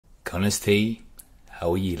Cunnis tea,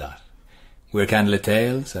 how are ye lot? We're Candlelit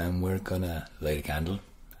Tales, and we're gonna light a candle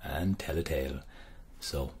and tell a tale.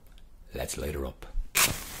 So, let's light her up.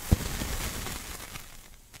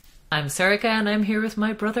 I'm Serica, and I'm here with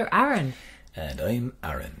my brother Aron. And I'm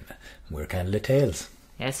Aron. We're Candlelit Tales.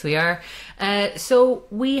 Yes, we are. So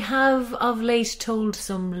we have of late told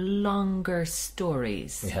some longer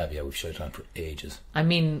stories. We have, yeah. We've shouted on for ages. I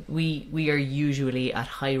mean, we are usually at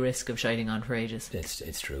high risk of shouting on for ages.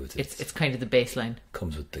 It's true. It's kind of the baseline.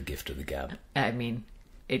 Comes with the gift of the gab. I mean,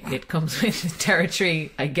 it comes with the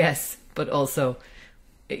territory, I guess, but also,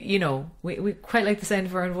 you know, we quite like the sound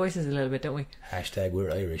of our own voices a little bit, don't we? Hashtag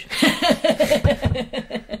we're Irish.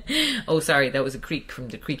 Oh, sorry, that was a creak from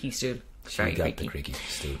the creaky stool. Very creaky. The creaky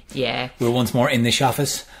stool. Yeah. We're once more in the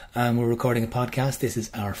office, and we're recording a podcast. This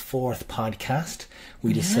is our fourth podcast.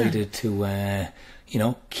 We decided to,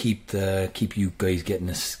 keep you guys giving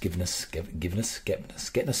us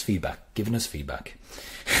feedback.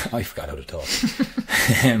 I forgot how to talk.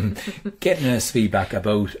 Getting us feedback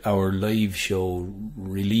about our live show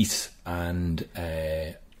release and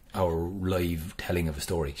our live telling of a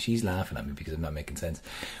story. She's laughing at me because I'm not making sense.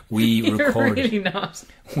 You're really not.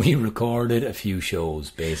 We recorded a few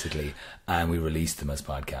shows basically, and we released them as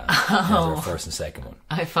podcasts. As our first and second one.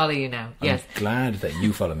 I follow you now. Yes. I'm glad that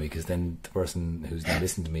you follow me, because then the person who's not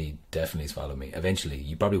listening to me definitely is following me. Eventually,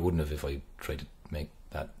 you probably wouldn't have if I tried to make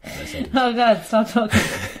that sentence. Oh God, stop talking.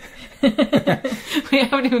 We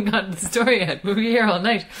haven't even gotten the story yet. We'll be here all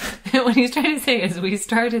night. What he's trying to say is we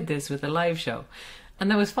started this with a live show, and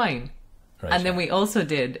that was fine. Right, and then we also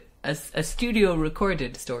did a studio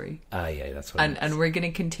recorded story. Yeah, that's what. And we're going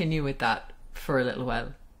to continue with that for a little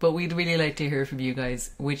while. But we'd really like to hear from you guys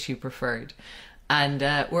which you preferred. And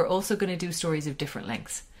we're also going to do stories of different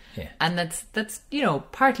lengths. Yeah. And that's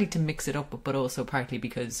partly to mix it up, but also partly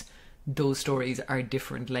because those stories are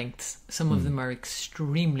different lengths. Some of them are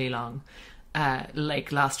extremely long.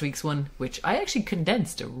 Like last week's one, which I actually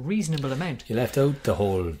condensed a reasonable amount. You left out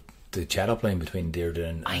the chat up line between Deirdre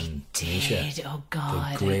and Nisha. Oh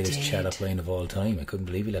God, the greatest chat up line of all time. I couldn't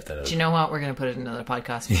believe you left that out. Do you know what? We're going to put it in another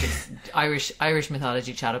podcast, because Irish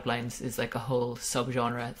mythology chat up lines is like a whole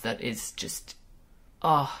subgenre that is just,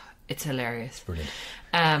 it's hilarious. Brilliant.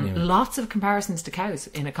 Lots of comparisons to cows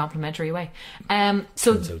in a complimentary way.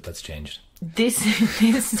 So turns out that's changed. This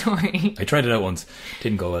story, I tried it out once,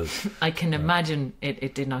 didn't go well. I can imagine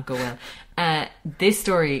it did not go well. This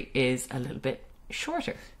story is a little bit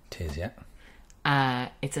shorter. It is, yeah.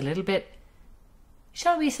 It's a little bit,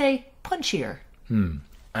 shall we say, punchier. And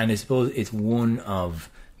I suppose it's one of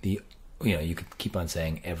the, you could keep on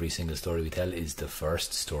saying every single story we tell is the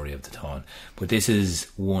first story of the Tain, but this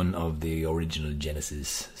is one of the original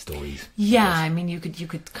Genesis stories. Yeah, I mean, you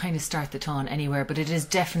could kind of start the Tain anywhere, but it is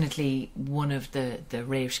definitely one of the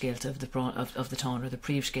Rave Scéalta of the Tain, or the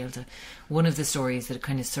Príomh Scéalta, one of the stories that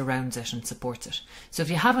kind of surrounds it and supports it. So if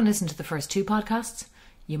you haven't listened to the first two podcasts,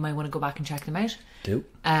 you might want to go back and check them out. Do.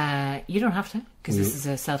 You don't have to, because this is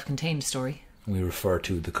a self-contained story. We refer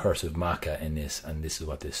to the Curse of Macha in this, and this is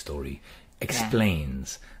what this story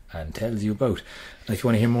explains and tells you about. And if you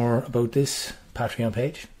want to hear more about this, Patreon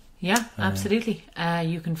page. Yeah, absolutely.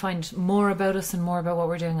 You can find more about us and more about what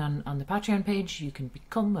we're doing on the Patreon page. You can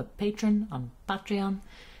become a patron on Patreon.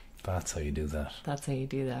 That's how you do that.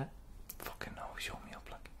 Fucking no, show me up,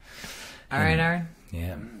 like. Alright, Aron.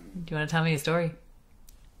 Yeah. Do you want to tell me a story?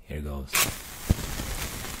 Here goes.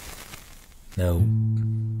 Now,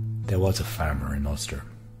 there was a farmer in Ulster.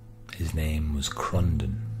 His name was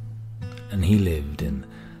Crundon, and he lived in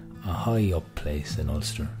a high up place in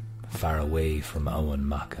Ulster, far away from Owen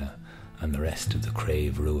Macha and the rest of the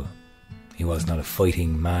Crave Rua. He was not a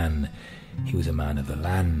fighting man, he was a man of the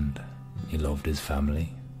land. He loved his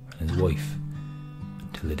family and his wife,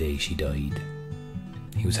 till the day she died.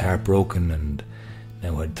 He was heartbroken and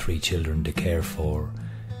now had 3 children to care for.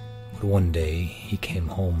 But one day he came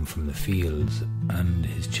home from the fields, and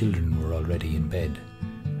his children were already in bed,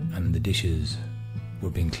 and the dishes were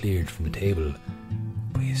being cleared from the table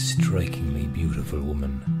by a strikingly beautiful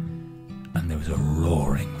woman, and there was a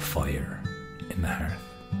roaring fire in the hearth.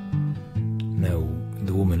 Now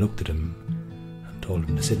the woman looked at him and told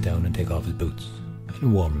him to sit down and take off his boots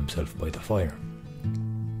and warm himself by the fire.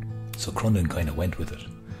 So Crundon kind of went with it.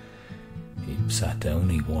 He sat down,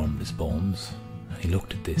 he warmed his bones, and he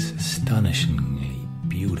looked at this astonishingly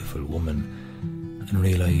beautiful woman and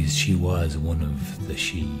realised she was one of the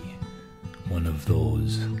she, one of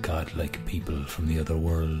those godlike people from the other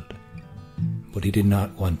world. But he did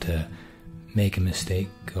not want to make a mistake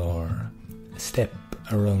or step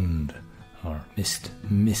around, or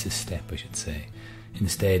miss a step, I should say.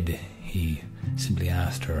 Instead, he simply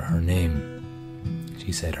asked her her name.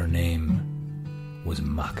 She said her name was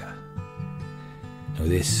Macha. Now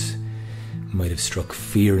this might have struck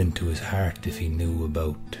fear into his heart if he knew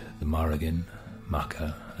about the Morrigan,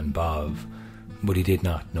 Macha and Bav, but he did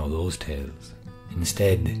not know those tales.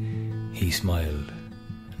 Instead, he smiled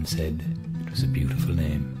and said it was a beautiful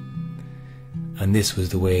name. And this was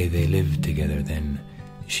the way they lived together then.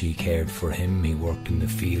 She cared for him, he worked in the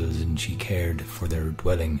fields, and she cared for their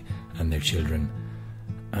dwelling and their children.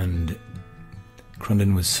 And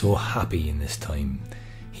Crundon was so happy in this time.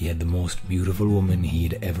 He had the most beautiful woman he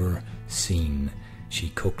had ever seen. She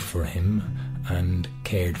cooked for him and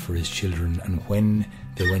cared for his children, and when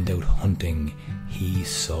they went out hunting, he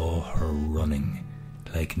saw her running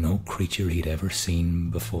like no creature he'd ever seen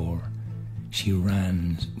before. She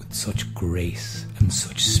ran with such grace and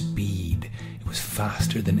such speed. It was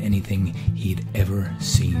faster than anything he'd ever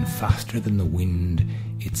seen, faster than the wind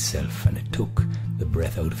itself, and it took the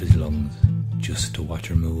breath out of his lungs just to watch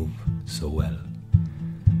her move so well.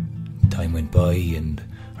 Time went by and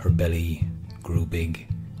her belly grew big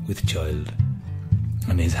with child,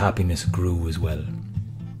 and his happiness grew as well.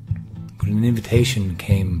 But an invitation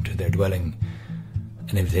came to their dwelling,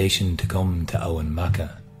 an invitation to come to Aron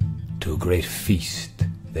Macha, to a great feast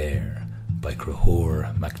there by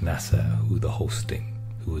Curse Macha, who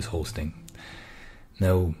was hosting.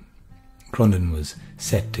 Now, Crundon was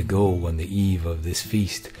set to go on the eve of this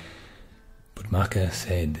feast, but Macha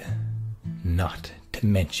said not to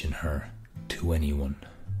mention her to anyone,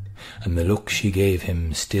 and the look she gave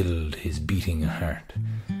him stilled his beating heart,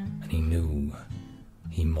 and he knew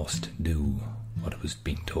he must do what was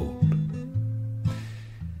being told.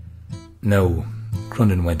 Now,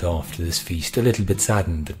 Crundon went off to this feast, a little bit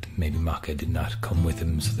saddened that maybe Macha did not come with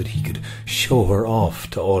him so that he could show her off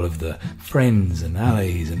to all of the friends and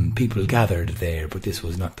allies and people gathered there, but this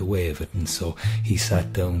was not the way of it, and so he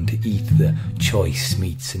sat down to eat the choice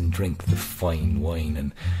meats and drink the fine wine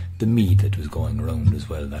and the mead that was going around as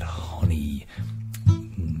well, that honey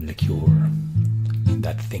liqueur,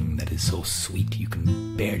 that thing that is so sweet you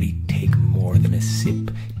can barely take more than a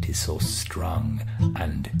sip. 'Tis so strong,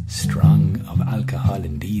 and strong of alcohol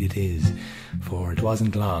indeed it is, for it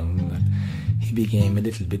wasn't long that he became a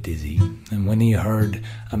little bit dizzy, and when he heard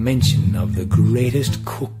a mention of the greatest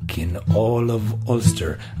cook in all of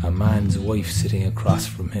Ulster, a man's wife sitting across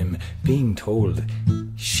from him, being told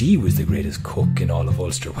she was the greatest cook in all of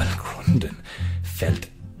Ulster, well, Crundon felt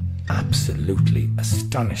absolutely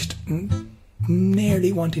astonished,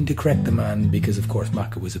 nearly wanting to correct the man, because of course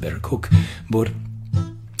Macha was a better cook, but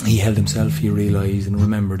he held himself, he realised and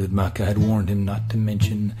remembered that Macha had warned him not to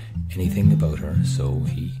mention anything about her, so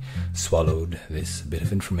he swallowed this bit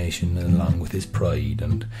of information along with his pride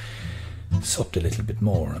and supped a little bit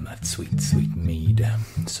more on that sweet, sweet mead.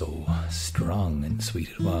 So strong and sweet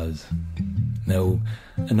it was. Now,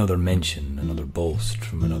 another mention, another boast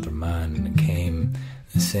from another man came,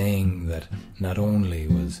 saying that not only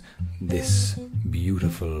was this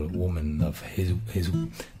beautiful woman of his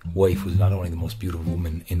wife was not only the most beautiful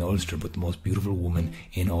woman in Ulster, but the most beautiful woman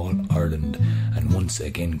in all Ireland. And once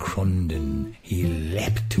again Crundon, he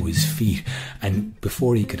leapt to his feet, and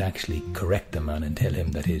before he could actually correct the man and tell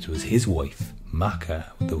him that it was his wife,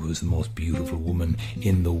 Macha, that was the most beautiful woman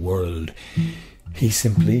in the world, he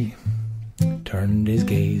simply turned his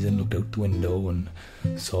gaze and looked out the window and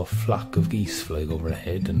saw a flock of geese flying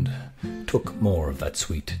overhead, and took more of that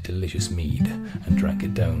sweet, delicious mead and drank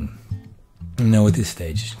it down. Now at this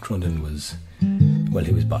stage, Crundon was, well,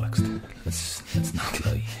 he was bollocksed. Let's not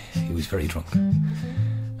lie. He was very drunk,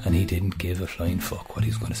 and he didn't give a flying fuck what he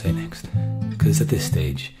was going to say next, because at this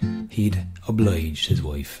stage he'd obliged his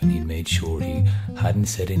wife and he'd made sure he hadn't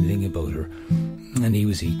said anything about her, and he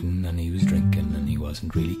was eating and he was drinking and he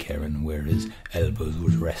wasn't really caring where his elbows were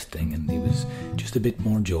resting, and he was just a bit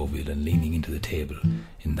more jovial and leaning into the table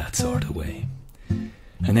in that sort of way.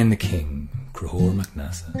 And then the king, Curse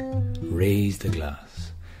Macha, raised a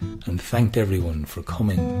glass and thanked everyone for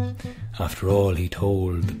coming. After all, he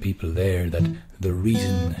told the people there that the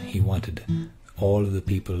reason he wanted all of the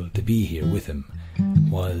people to be here with him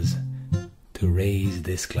was to raise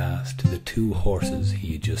this glass to the 2 horses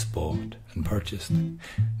he had just bought and purchased.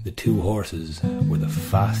 The 2 horses were the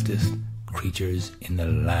fastest creatures in the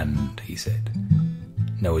land, he said.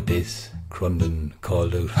 Now at this, Crundon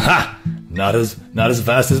called out, "Ha! Not as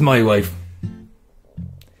fast as my wife."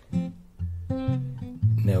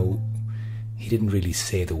 Now, he didn't really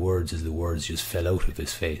say the words as the words just fell out of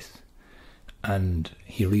his face, and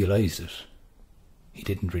he realised it. He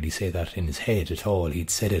didn't really say that in his head at all. He'd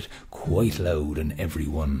said it quite loud, and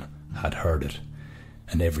everyone had heard it,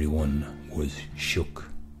 and everyone was shook.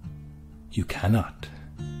 You cannot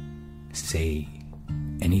say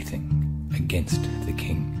anything against the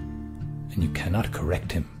king, and you cannot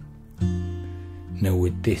correct him. Now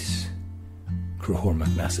with this, Crahor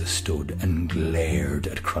MacNassa stood and glared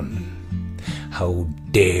at Crundon. "How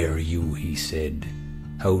dare you," he said.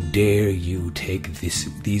 "How dare you take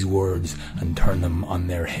these words and turn them on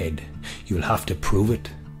their head? You'll have to prove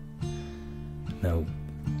it." Now,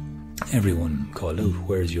 everyone called out,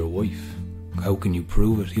 "Where's your wife? How can you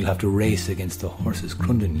prove it? You'll have to race against the horses.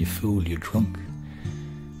 Crundon, you fool, you're drunk."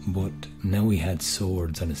 But now he had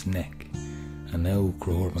swords on his neck, and now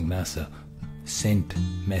Crahor MacNassa sent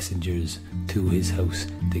messengers to his house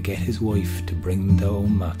to get his wife to bring them to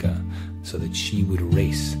Macha so that she would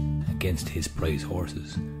race against his prize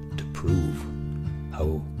horses to prove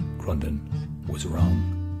how Crundon was wrong.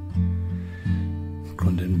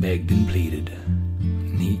 Crundon begged and pleaded.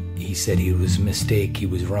 He said he was a mistake, he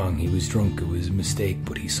was wrong, he was drunk, it was a mistake,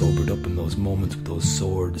 but he sobered up in those moments with those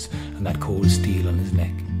swords and that cold steel on his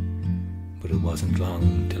neck. But it wasn't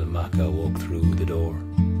long till Macha walked through the door,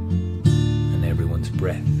 and everyone's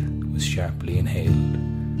breath was sharply inhaled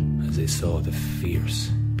as they saw the fierce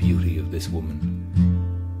beauty of this woman.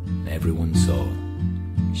 And everyone saw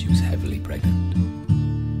she was heavily pregnant.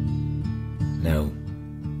 Now,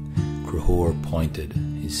 Crahor pointed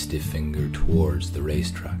his stiff finger towards the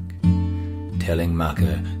racetrack, telling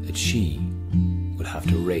Macha that she would have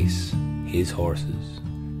to race his horses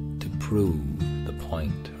to prove the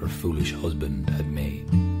point her foolish husband had made.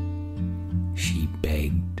 She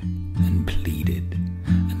begged and pleaded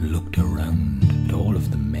and looked around at all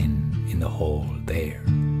of the men in the hall there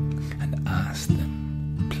and asked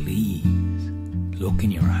them, "Please, look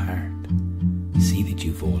in your heart. See that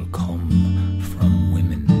you've all come from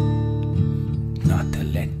women. Not to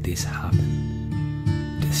let this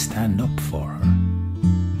happen. To stand up for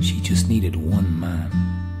her. She just needed one man."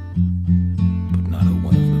 But not a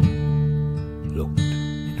one of them looked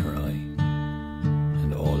in her eye,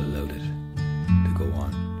 and all allowed it to go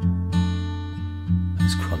on.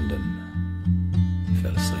 As Crundon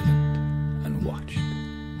fell silent and watched,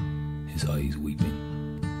 his eyes weeping.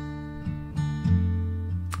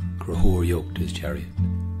 Crahor yoked his chariot,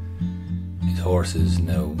 his horses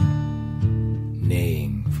now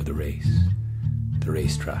neighing for the race. The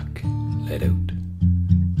racetrack led out,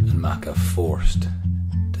 and Macha forced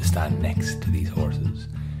to stand next to these horses.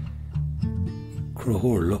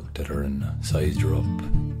 Crahor looked at her and sized her up,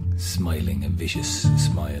 smiling a vicious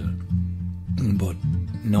smile. But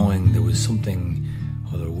knowing there was something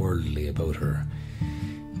otherworldly about her,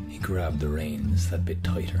 he grabbed the reins that bit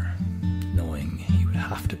tighter, knowing he would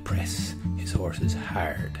have to press his horses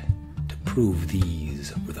hard to prove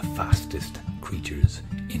these were the fastest creatures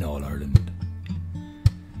in all Ireland.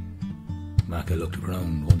 Macha looked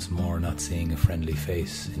around once more, not seeing a friendly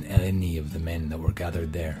face in any of the men that were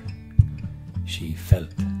gathered there. She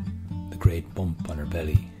felt the great bump on her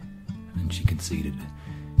belly, and she conceded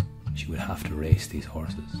she would have to race these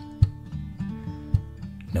horses.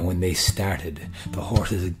 Now when they started, the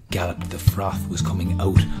horses galloped, the froth was coming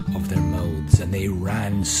out of their mouths, and they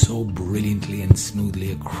ran so brilliantly and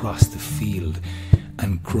smoothly across the field,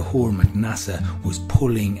 and Crahor MacNassa was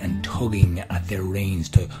pulling and tugging at their reins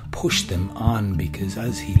to push them on, because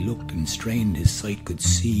as he looked and strained, his sight could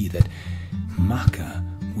see that Macha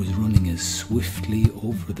was running as swiftly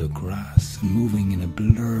over the grass, moving in a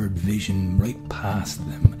blurred vision right past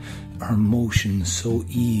them, her motion so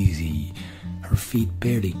easy, her feet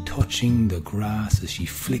barely touching the grass as she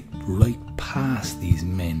flicked right past these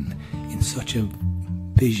men in such a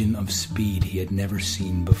vision of speed he had never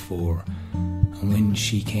seen before. And when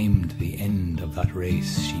she came to the end of that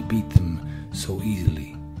race, she beat them so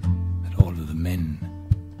easily that all of the men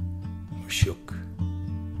were shook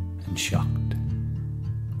and shocked.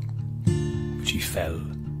 But she fell,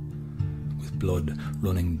 with blood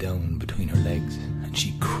running down between her legs, and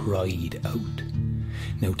she cried out.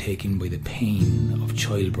 Now taken by the pain of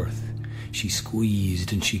childbirth, she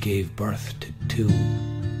squeezed and she gave birth to 2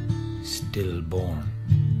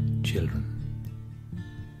 stillborn children.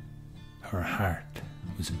 Her heart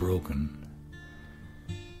was broken,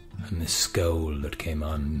 and the scowl that came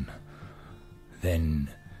on then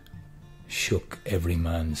shook every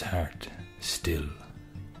man's heart still,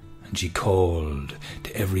 and she called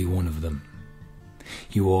to every one of them,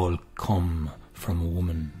 "You all come from a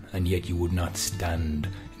woman, and yet you would not stand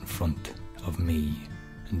in front of me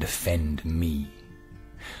and defend me."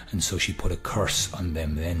 And so she put a curse on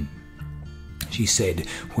them then. She she said,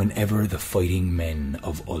 whenever the fighting men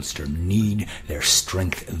of Ulster need their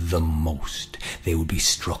strength the most, they would be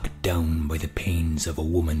struck down by the pains of a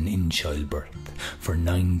woman in childbirth for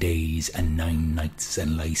 9 days and 9 nights,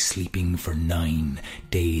 and lie sleeping for 9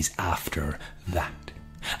 days after that.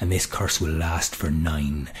 And this curse will last for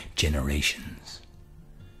 9 generations.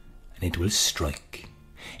 And it will strike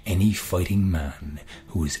any fighting man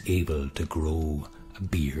who is able to grow a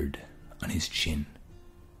beard on his chin.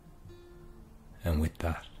 And with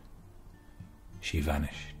that, she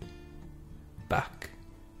vanished back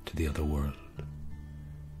to the other world.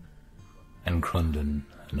 And Crundon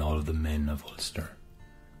and all of the men of Ulster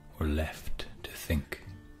were left to think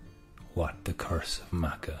what the Curse of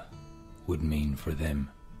Macha would mean for them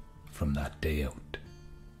from that day out.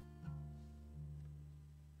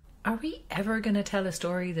 Are we ever going to tell a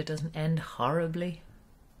story that doesn't end horribly?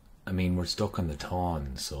 I mean, we're stuck on the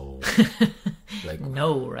Tain, so...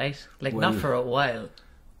 No, right? Not for a while.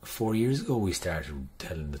 4 years ago we started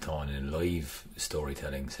telling the Tain in live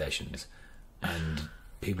storytelling sessions, and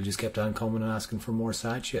people just kept on coming and asking for more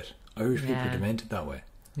sad shit. Irish people are demented that way.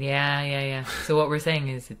 Yeah. So what we're saying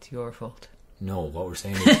is it's your fault. No, what we're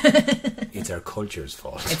saying is it's our culture's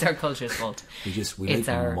fault. It's our culture's fault. We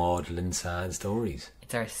like maudlin sad stories.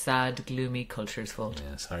 It's our sad, gloomy culture's fault.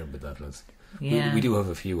 Yeah, sorry about that, Liz. Yeah. We do have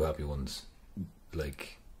a few happy ones.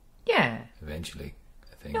 Eventually,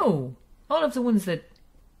 I think. No. All of the ones that...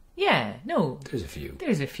 Yeah, no. There's a few. There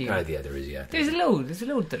is, yeah. There's a load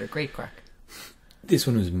that are great crack. This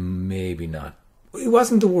one was maybe not... It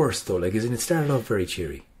wasn't the worst, though. It started off very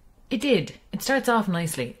cheery. It did. It starts off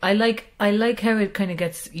nicely. I like how it kind of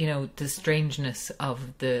gets, the strangeness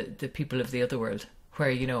of the people of the other world,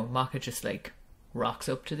 where, Macha just rocks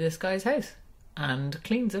up to this guy's house and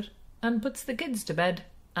cleans it and puts the kids to bed.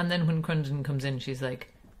 And then when Crundon comes in, she's like,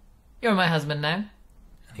 "You're my husband now."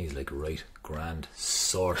 And he's like, "Right, grand,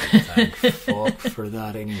 sort of, thank fuck for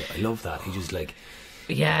that anyway." I love that. He just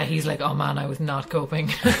Yeah, he's like, "Oh man, I was not coping."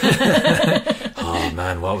 Oh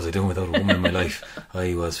man, what was I doing without a woman in my life?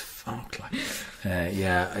 I was fucked.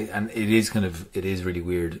 And it is really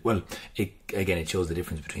weird. Well, it shows the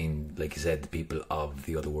difference between, like you said, the people of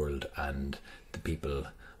the other world and the people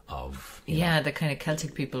of the kind of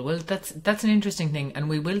Celtic people. Well, that's an interesting thing, and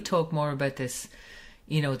we will talk more about this.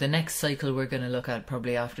 The next cycle we're going to look at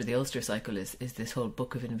probably after the Ulster cycle is this whole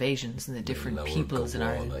book of invasions and the different peoples in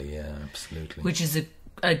Ireland. Yeah, absolutely. Which is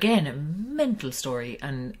again a mental story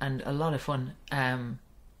and a lot of fun. And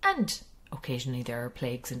occasionally there are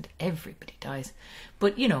plagues and everybody dies.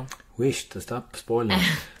 But Wish to stop spoiling.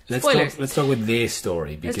 Let's talk about this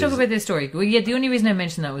story. Let's talk about this story. Well, yeah, the only reason I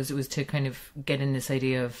mentioned that was to kind of get in this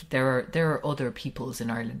idea of there are other peoples in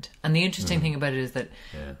Ireland, and the interesting thing about it is that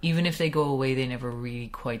even if they go away, they never really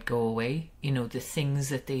quite go away. The things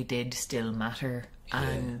that they did still matter,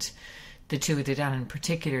 and the two of the Danann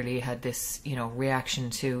particularly had this reaction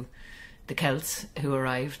to the Celts who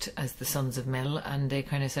arrived as the sons of Mill, and they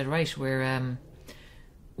kind of said, right,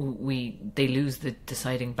 they lose the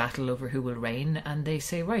deciding battle over who will reign, and they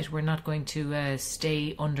say, right, we're not going to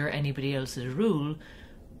stay under anybody else's rule.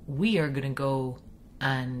 We are going to go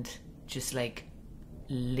and just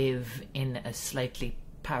live in a slightly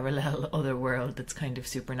parallel other world that's kind of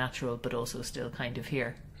supernatural but also still kind of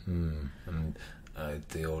here. And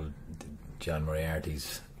the old John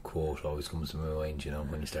Moriarty's quote always comes to my mind,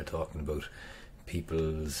 when you start talking about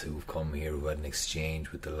peoples who've come here, who had an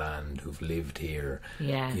exchange with the land, who've lived here.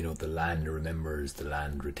 Yeah. The land remembers, the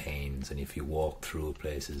land retains, and if you walk through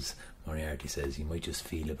places, Moriarty says, you might just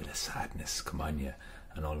feel a bit of sadness come on you,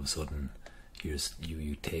 and all of a sudden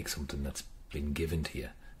you take something that's been given to you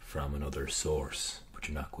from another source, but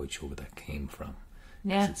you're not quite sure where that came from.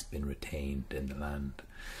 Yeah. 'Cause it's been retained in the land.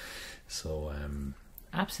 So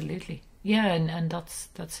absolutely. Yeah, and that's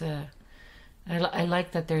I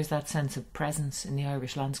like that there's that sense of presence in the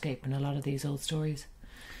Irish landscape in a lot of these old stories.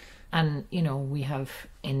 And, we have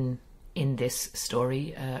in this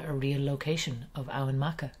story a real location of Aon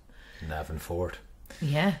Macha. Navan Fort.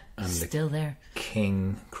 Yeah, and still there.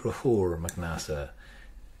 King Crahor MacNassa.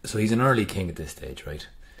 So he's an early king at this stage, right?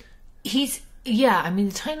 The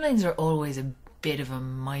timelines are always a bit of a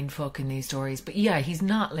mindfuck in these stories. But yeah, he's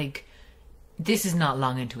not this is not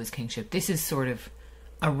long into his kingship. This is sort of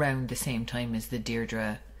around the same time as the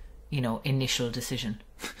Deirdre, initial decision.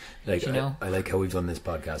 I like how we've done this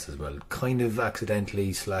podcast as well, kind of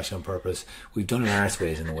accidentally / on purpose. We've done it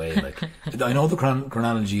arseways in a way. I know the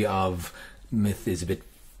chronology of myth is a bit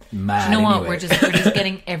mad. Do you know what? Anyway. We're just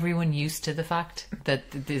getting everyone used to the fact that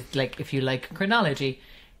if you like chronology,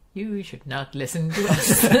 You should not listen to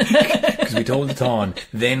us. Because we told the Tain,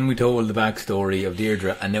 then we told the backstory of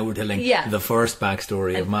Deirdre, and now we're telling the first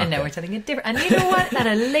backstory of Macha. And now we're telling it different. And you know what? At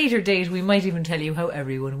a later date, we might even tell you how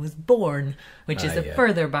everyone was born, which is a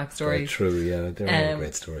further backstory. Very true, yeah. They're all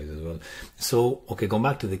great stories as well. So, okay, going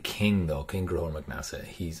back to the king, though, King Graham MacNassa,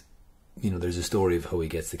 he's, there's a story of how he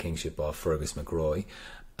gets the kingship off Fergus MacRoy,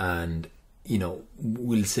 and,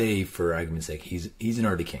 we'll say, for argument's sake, he's an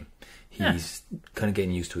early king. He's kind of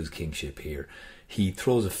getting used to his kingship here. He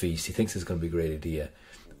throws a feast. He thinks it's going to be a great idea.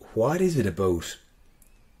 What is it about,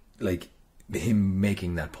 like, him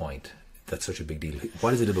making that point that's such a big deal?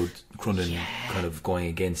 What is it about Crundon kind of going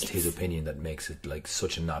against his opinion that makes it, like,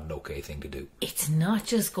 such a not an okay thing to do? It's not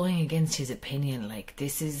just going against his opinion. Like,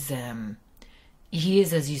 this is... he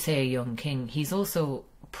is, as you say, a young king. He's also...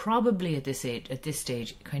 probably at this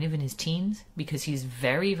stage, kind of in his teens, because he's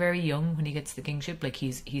very, very young when he gets the kingship. Like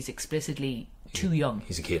he's explicitly too young.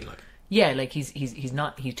 He's a kid, like. Yeah, like he's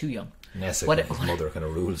too young. Nessa, his mother kind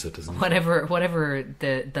of rules it, doesn't he? Whatever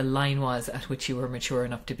the line was at which you were mature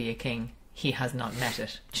enough to be a king, he has not met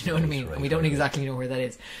it. Do you know what I mean? Right, and we don't exactly know where that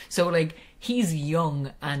is. So like he's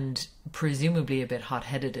young and presumably a bit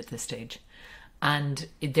hot-headed at this stage. And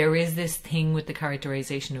there is this thing with the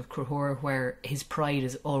characterization of Crahor where his pride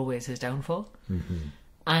is always his downfall. Mm-hmm.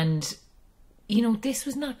 And, this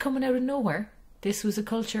was not coming out of nowhere. This was a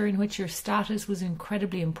culture in which your status was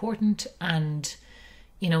incredibly important, and,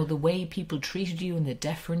 the way people treated you and the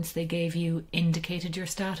deference they gave you indicated your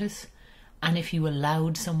status. And if you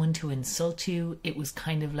allowed someone to insult you, it was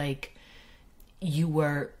kind of like you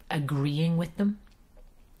were agreeing with them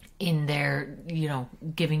in their,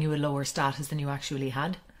 giving you a lower status than you actually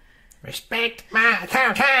had. Respect my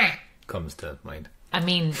authority comes to mind. I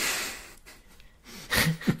mean...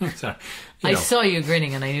 Sorry. I saw you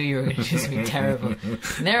grinning and I knew you were going to do something terrible.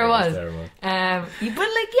 And there it was.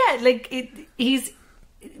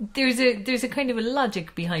 There's a kind of a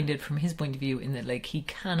logic behind it from his point of view, in that, like, he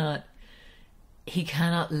cannot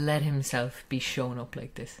let himself be shown up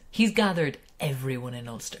like this. He's gathered everyone in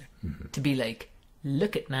Ulster to be like,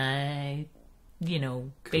 look at my,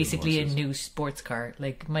 cool basically horses. A new sports car,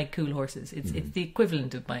 like my cool horses. It's the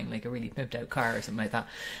equivalent of buying like a really pimped out car or something like that.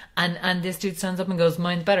 And this dude stands up and goes,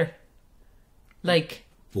 mine's better. Like,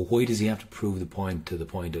 well, why does he have to prove the point to the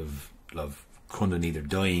point of Crundon either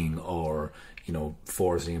dying or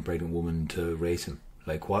forcing a pregnant woman to race him?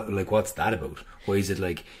 What's that about? Why is it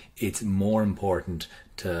like it's more important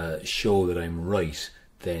to show that I'm right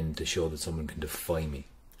than to show that someone can defy me?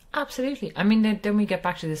 Absolutely. I mean, then we get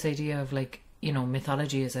back to this idea of, like,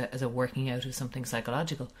 mythology as a working out of something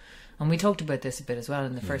psychological, and we talked about this a bit as well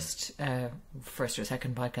in the first or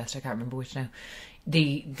second podcast. I can't remember which now.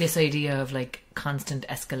 This idea of, like, constant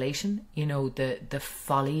escalation. The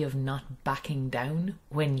folly of not backing down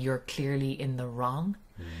when you're clearly in the wrong.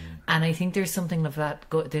 And I think there's something of that.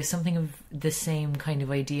 There's something of the same kind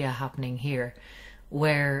of idea happening here,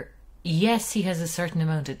 where yes, he has a certain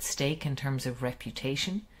amount at stake in terms of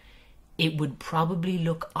reputation. It would probably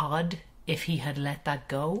look odd if he had let that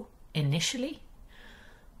go initially,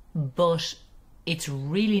 but it's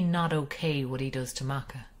really not okay what he does to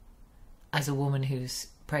Macha as a woman who's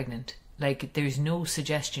pregnant. Like, there's no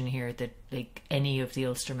suggestion here that, like, any of the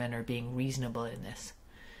Ulstermen are being reasonable in this.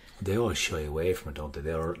 They all shy away from it, don't they?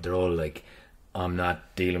 They're all like, I'm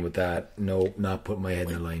not dealing with that. No, not putting my head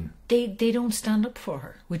in the line. They don't stand up for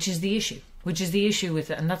her, which is the issue. With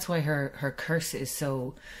it, and that's why her curse is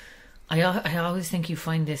so... I always think you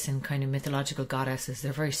find this in kind of mythological goddesses.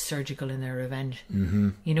 They're very surgical in their revenge. Mm-hmm.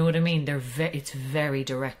 You know what I mean? It's very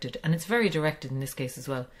directed. And it's very directed in this case as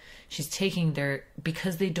well. She's taking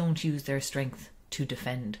because they don't use their strength to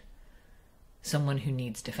defend someone who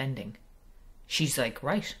needs defending. She's like,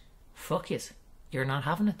 right, fuck yous. You're not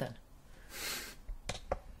having it then.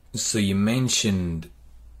 So you mentioned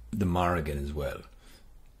the Morrigan as well.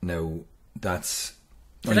 Now, that's...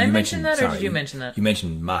 Did I mention that, or did you mention that? You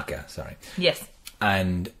mentioned Macha, sorry. Yes.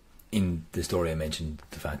 And in the story I mentioned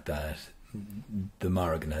the fact that the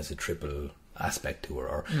Morrigan has a triple aspect to her,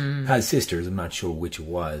 or has sisters. I'm not sure which it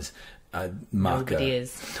was. Macha. Nobody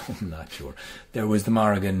is. I'm not sure. There was the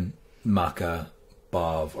Morrigan, Macha,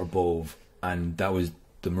 Bove, and that was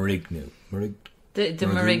the Marignu. The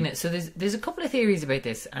Marigna. So there's a couple of theories about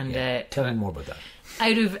this, and tell me more about that.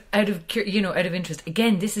 Out of interest.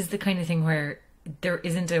 Again, this is the kind of thing where there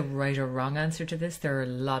isn't a right or wrong answer to this. There are a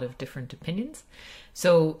lot of different opinions.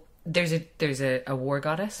 So there's a war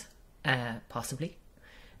goddess, possibly,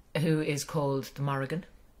 who is called the Morrigan,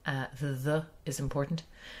 The is important.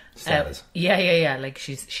 Status. Yeah. Like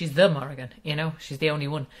she's the Morrigan, you know, she's the only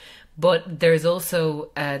one. But there's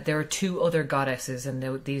also there are two other goddesses,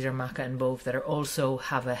 and these are Macha and Bove, that are also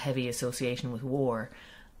have a heavy association with war,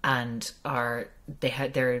 and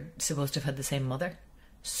they're supposed to have had the same mother.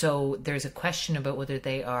 So there's a question about whether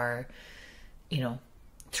they are, you know,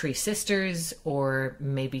 three sisters or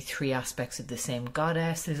maybe three aspects of the same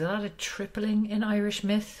goddess. There's a lot of tripling in Irish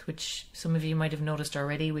myth, which some of you might have noticed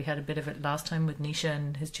already. We had a bit of it last time with Nisha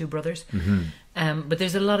and his two brothers. Mm-hmm. But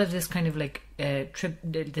there's a lot of this kind of like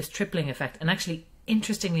this tripling effect. And actually,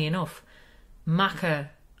 interestingly enough,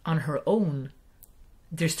 Macha on her own,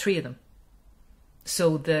 there's three of them.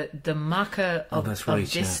 So the Macha of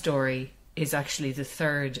this story is actually the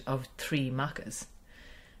third of three Machas.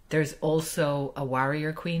 There's also a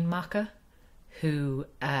warrior queen Macha who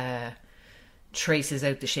traces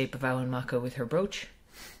out the shape of Aon Macha with her brooch,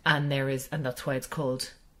 and that's why it's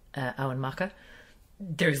called Aon Macha.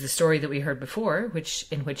 There's the story that we heard before,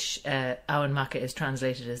 in which Aon Macha is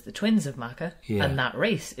translated as the twins of Macha, and that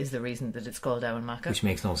race is the reason that it's called Aon Macha. Which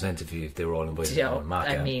makes no sense if they were all invited to Aon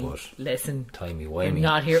Macha. I mean, but listen, timey-wimey.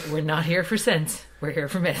 We're not here for sense. We're here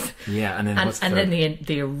for myth. Yeah, and then then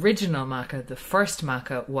the original Macha, the first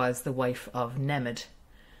Macha, was the wife of Nemed,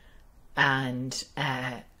 and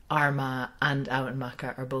Armagh and Aon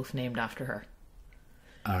Macha are both named after her.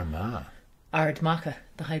 Armagh. Ard Macha,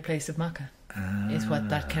 the high place of Macha. Is what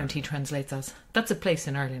that county translates as. That's a place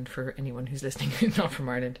in Ireland for anyone who's listening who's not from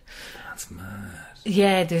Ireland. That's mad.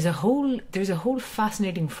 Yeah, there's a whole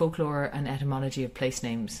fascinating folklore and etymology of place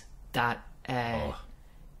names that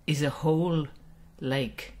is a whole,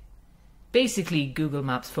 like, basically Google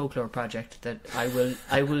Maps folklore project that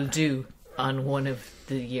I will do on one of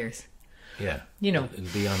the years. Yeah, you know,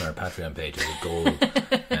 it'll be on our Patreon page as a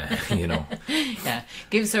goal. You know, yeah.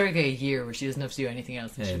 Give Sorga a year where she doesn't have to do anything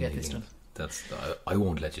else and she'll get this done. I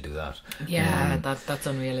won't let you do that. Yeah, that's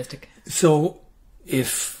unrealistic. So,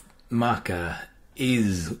 if Macha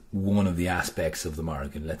is one of the aspects of the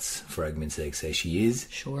Morrigan, let's, for argument's sake, say she is.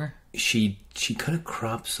 Sure. She kind of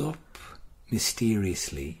crops up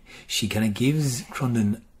mysteriously. She kind of gives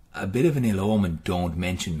Crundon a bit of an ill omen. Don't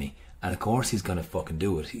mention me. And of course he's going to fucking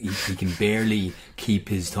do it. He can barely keep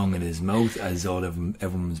his tongue in his mouth as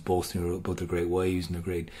everyone's boasting about their great wives and their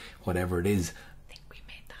great whatever it is. I think we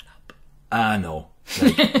made that up. No.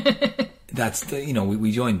 Like, that's, you know,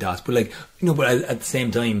 we joined dots. But, like, you know, but at the same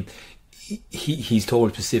time, he's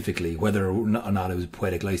told specifically, whether or not it was a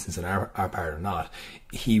poetic license on our part or not,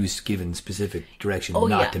 he was given specific direction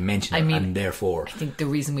not to mention it, and therefore I think the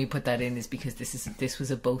reason we put that in is because this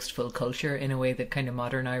was a boastful culture in a way that kind of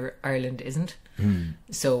modern Ireland isn't.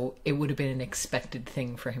 So it would have been an expected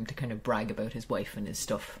thing for him to kind of brag about his wife and his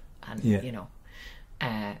stuff, and you know,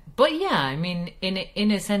 but yeah, I mean,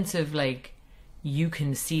 in a sense of, like, you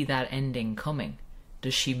can see that ending coming.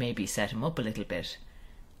 Does she maybe set him up a little bit?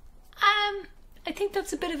 I think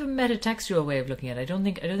that's a bit of a metatextual way of looking at it. I don't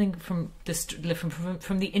think from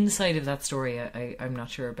the inside of that story, I'm not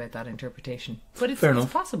sure about that interpretation. But it's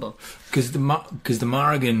possible. Because the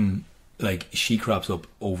Morrigan, like, she crops up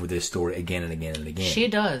over this story again and again and again. She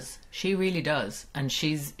does. She really does, and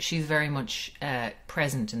she's very much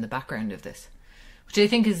present in the background of this, which I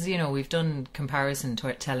think is, you know, we've done comparison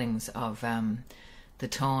tellings of the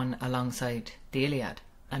Tain alongside the Iliad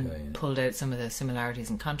and pulled out some of the similarities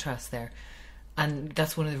and contrasts there. And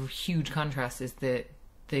that's one of the huge contrasts, is the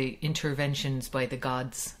interventions by the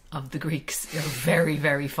gods of the Greeks are very,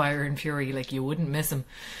 very fire and fury, like you wouldn't miss them.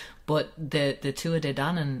 But the Tuatha De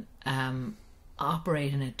Danann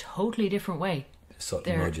operate in a totally different way.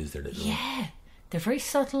 Subtle nudges they're little. Yeah, they're very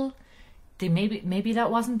subtle. They maybe that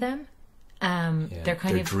wasn't them. They're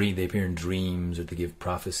they appear in dreams, or they give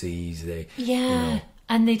prophecies. You know.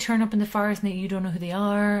 And they turn up in the forest and you don't know who they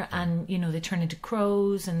are, and, you know, they turn into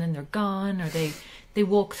crows and then they're gone, or they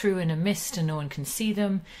walk through in a mist and no one can see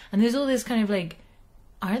them. And there's all this kind of, like,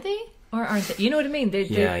 are they or aren't they? You know what I mean?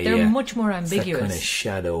 They're much more ambiguous. It's that kind of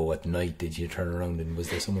shadow at night. Did you turn around and was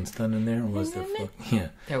there someone standing there, or was there?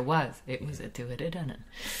 There was. It was a Tuatha De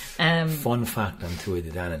Danann. Fun fact on Tuatha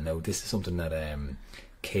De Danann. Now, this is something that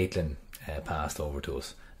Caitlin passed over to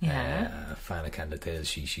us. A fan of Candid Tales.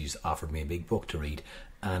 She's offered me a big book to read,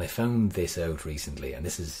 and I found this out recently, and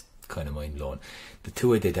this is kind of mind blowing. The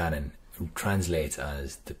Tuatha De Danann translates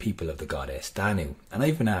as the people of the goddess Danu, and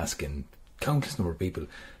I've been asking countless number of people,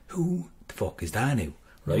 who the fuck is Danu?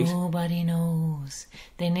 Right? Nobody knows.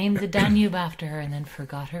 They named the Danube after her and then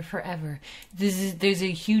forgot her forever. There's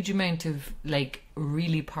a huge amount of, like,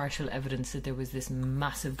 really partial evidence that there was this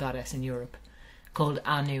massive goddess in Europe, called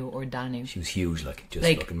Anu or Danu. She was huge, like, just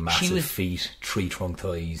Like, looking she massive was- feet, tree trunk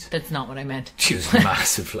thighs. That's not what I meant. She was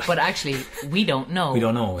massive, like. But actually, we don't know. We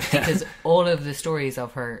don't know. Because all of the stories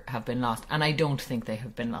of her have been lost, and I don't think they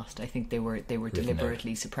have been lost. I think they were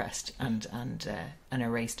deliberately suppressed and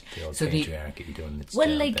erased. The old So patriarchy doing its well,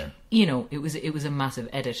 job like, there. you know, it was a massive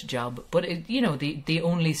edit job, but the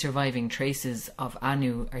only surviving traces of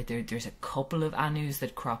Anu are there's a couple of Anus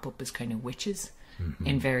that crop up as kind of witches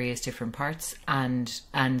in various different parts, and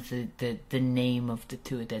the name of the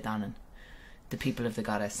Tuatha De Danann, the people of the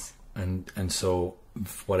goddess. And so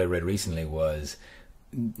what I read recently was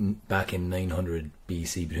back in 900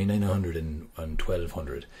 BC, between 900 and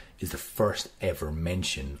 1200 is the first ever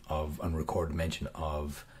mention of, unrecorded mention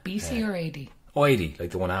of BC or AD? Oh, 80,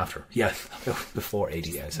 like the one after. Yeah, before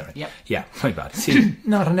 80, yeah, sorry. Yep. Yeah, my bad. See,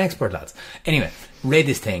 not an expert, lads. Anyway, read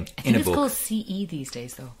this thing I in think a it's book. called CE these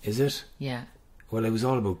days, though. Is it? Yeah. Well, it was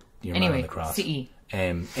all about your man on Anyway, the cross. CE.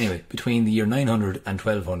 Anyway, between the year 900 and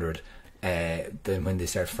 1200, then when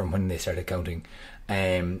they started counting,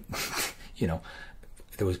 you know,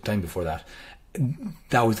 there was time before that.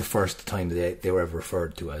 That was the first time that they were ever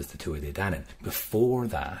referred to as the Tuatha De Danann. Before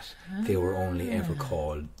that, they were only ever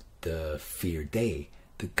called the Fear Day,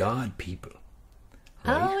 the God people.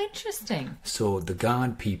 Right? Oh, interesting. So the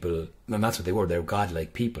God people, and that's what they were. They were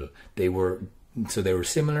godlike people. They were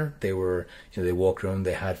similar. They were, you know, they walked around.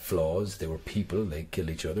 They had flaws. They were people. They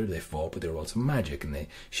killed each other. They fought, but they were also magic, and they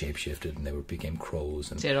shapeshifted, and they became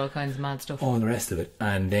crows and Did all kinds of mad stuff. all the rest of it.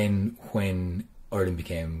 And then when Ireland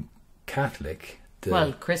became Catholic,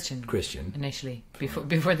 Christian. Initially,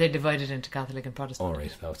 before they divided into Catholic and Protestant. All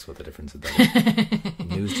right, that's what the difference is. That is.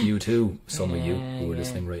 News to you too. Some of you who are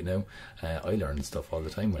listening right now. I learned stuff all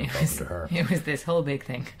the time when I'm talking to her. It was this whole big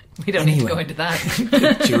thing. We don't need to go into that.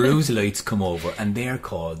 The Jerusalems come over and they're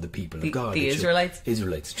called the people of God. The Israelites?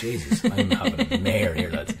 Israelites, Jesus. I'm having a mare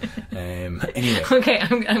here, lads. Anyway. Okay,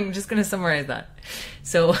 I'm just going to summarise that.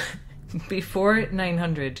 So, before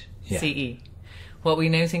 900 CE, what we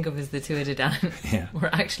now think of as the Tuatha De Danann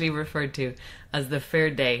were actually referred to as the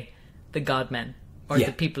Fair Day, the God Men, or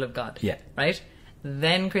the people of God. Yeah. Right?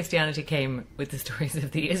 Then Christianity came with the stories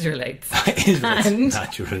of the Israelites. Israelites,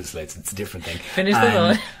 not Jerusalems, it's a different thing. Finish the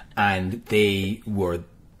thought. And they were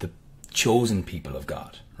the chosen people of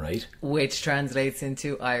God, right? Which translates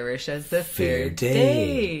into Irish as the Fair Fair Day.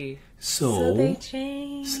 Day. So they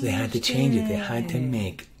changed So they had to change it. They had to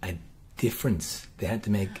make a difference. They had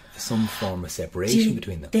to make some form of separation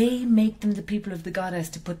between them. They make them the people of the goddess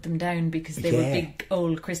to put them down because they were big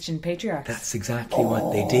old Christian patriarchs. That's exactly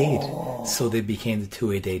what they did. So they became the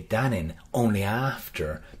Tuatha De Danann only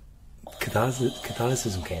after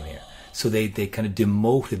Catholicism came here. So they kind of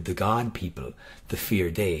demoted the God people, the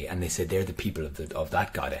Fear Day, and they said they're the people of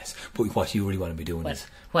that goddess. But what you really want to be doing is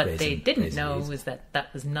what they didn't know was that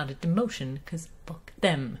was not a demotion, because fuck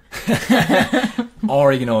them.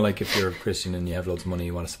 Or, you know, like if you're a Christian and you have loads of money,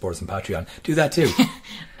 you want to support some Patreon, do that too.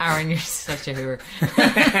 Aron, you're such a hooer.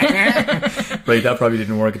 Right, that probably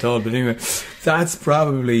didn't work at all. But anyway, that's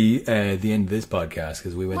probably the end of this podcast,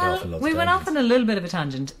 because we went off on lots of tangents. We went off on a little bit of a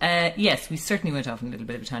tangent. Yes, we certainly went off on a little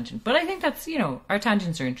bit of a tangent. But I think that's, you know, our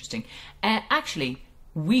tangents are interesting. Actually,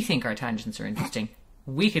 we think our tangents are interesting.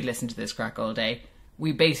 We could listen to this crack all day.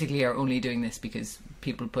 We basically are only doing this because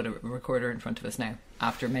people put a recorder in front of us now,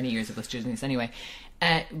 after many years of us doing this anyway.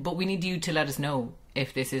 But we need you to let us know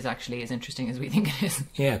if this is actually as interesting as we think it is.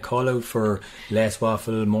 Yeah, call out for less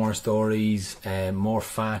waffle, more stories, more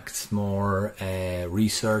facts, more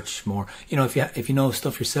research, more, you know, if you know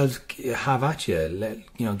stuff yourselves, have at you.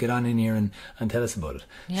 Get on in here and tell us about it.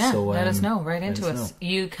 Yeah, so, let us know, right into us.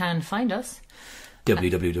 You can find us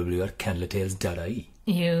www.candletales.ie.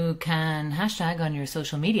 You can hashtag on your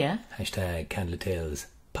social media. Hashtag Candletales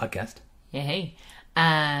Podcast. Yeah, hey.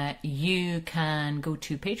 You can go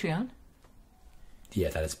to Patreon. Yeah,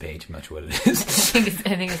 that is a page. I'm not sure what it is. I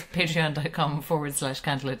think it's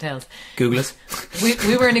patreon.com/Candletales. Google us.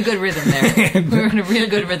 We were in a good rhythm there. We were in a real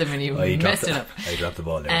good rhythm and you messed it up. I dropped the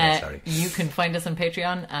ball there. Sorry. You can find us on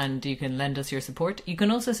Patreon and you can lend us your support. You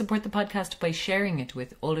can also support the podcast by sharing it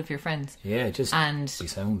with all of your friends. Yeah, just be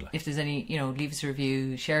sound. If there's any, leave us a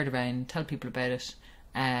review, share it around, tell people about it.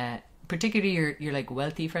 Particularly your like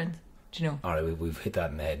wealthy friends. Do you know? Alright, we've hit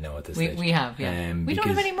that in the head now at this stage. We have, yeah. We don't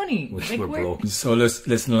have any money. We're broke. So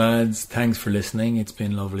listen, lads, thanks for listening. It's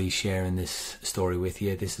been lovely sharing this story with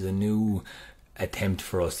you. This is a new attempt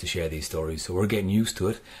for us to share these stories, so we're getting used to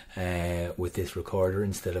it with this recorder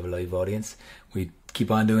instead of a live audience. We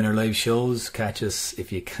keep on doing our live shows. Catch us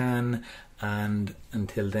if you can, and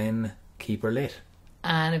until then, keep her lit.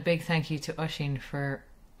 And a big thank you to Oisín for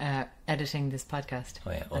editing this podcast.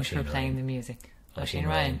 Oh yeah, and for playing the music. Oisin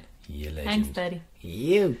Ryan. You legend. Thanks, Daddy.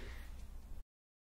 You.